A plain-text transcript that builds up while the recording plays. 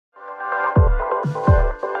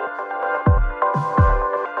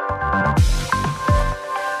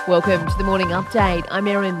Welcome to the Morning Update. I'm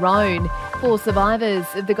Erin Roan. 4 survivors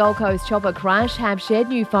of the Gold Coast chopper crash have shared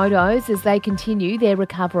new photos as they continue their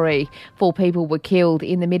recovery. 4 people were killed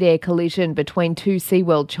in the mid-air collision between 2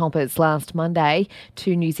 SeaWorld choppers last Monday.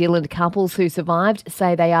 2 New Zealand couples who survived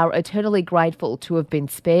say they are eternally grateful to have been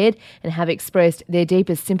spared and have expressed their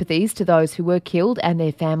deepest sympathies to those who were killed and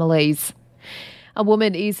their families. A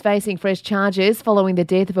woman is facing fresh charges following the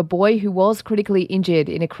death of a boy who was critically injured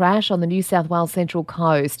in a crash on the New South Wales Central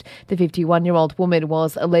Coast. The 51-year-old woman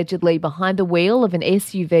was allegedly behind the wheel of an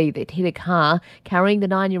SUV that hit a car carrying the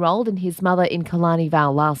 9-year-old and his mother in Killarney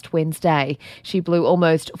Vale last Wednesday. She blew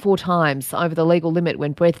almost 4 times over the legal limit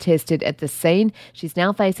when breath tested at the scene. She's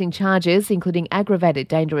now facing charges including aggravated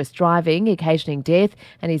dangerous driving, occasioning death,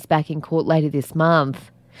 and is back in court later this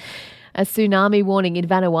month. A tsunami warning in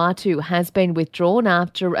Vanuatu has been withdrawn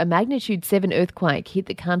after a magnitude 7 earthquake hit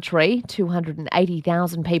the country.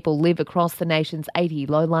 280,000 people live across the nation's 80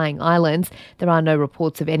 low-lying islands. There are no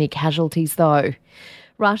reports of any casualties, though.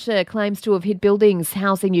 Russia claims to have hit buildings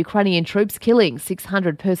housing Ukrainian troops, killing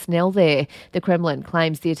 600 personnel there. The Kremlin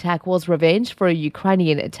claims the attack was revenge for a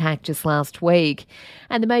Ukrainian attack just last week.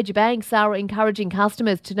 And the major banks are encouraging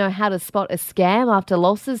customers to know how to spot a scam after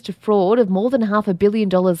losses to fraud of more than $500 million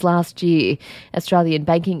last year. Australian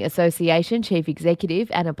Banking Association Chief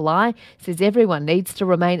Executive Anna Bligh says everyone needs to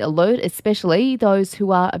remain alert, especially those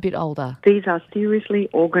who are a bit older. These are seriously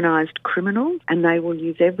organised criminals and they will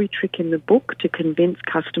use every trick in the book to convince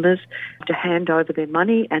customers to hand over their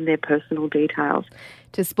money and their personal details.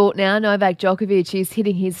 To sport now, Novak Djokovic is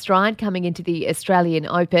hitting his stride coming into the Australian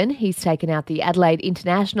Open. He's taken out the Adelaide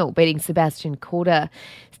International, beating Sebastian Korda.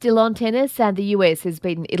 Still on tennis, and the US has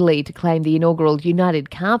beaten Italy to claim the inaugural United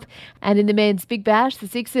Cup. And in the men's Big Bash, the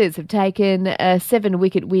Sixers have taken a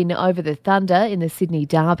 7-wicket win over the Thunder in the Sydney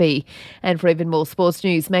Derby. And for even more sports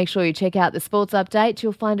news, make sure you check out the Sports Update.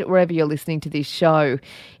 You'll find it wherever you're listening to this show.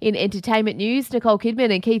 In entertainment news, Nicole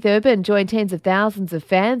Kidman and Keith Urban joined tens of thousands of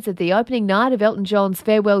fans at the opening night of Elton John's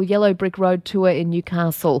farewell Yellow Brick Road tour in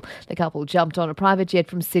Newcastle. The couple jumped on a private jet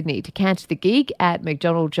from Sydney to catch the gig at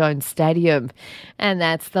McDonald Jones Stadium. And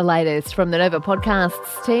that's the latest from the Nova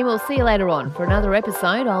Podcasts team. We'll see you later on for another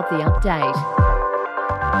episode of The Update.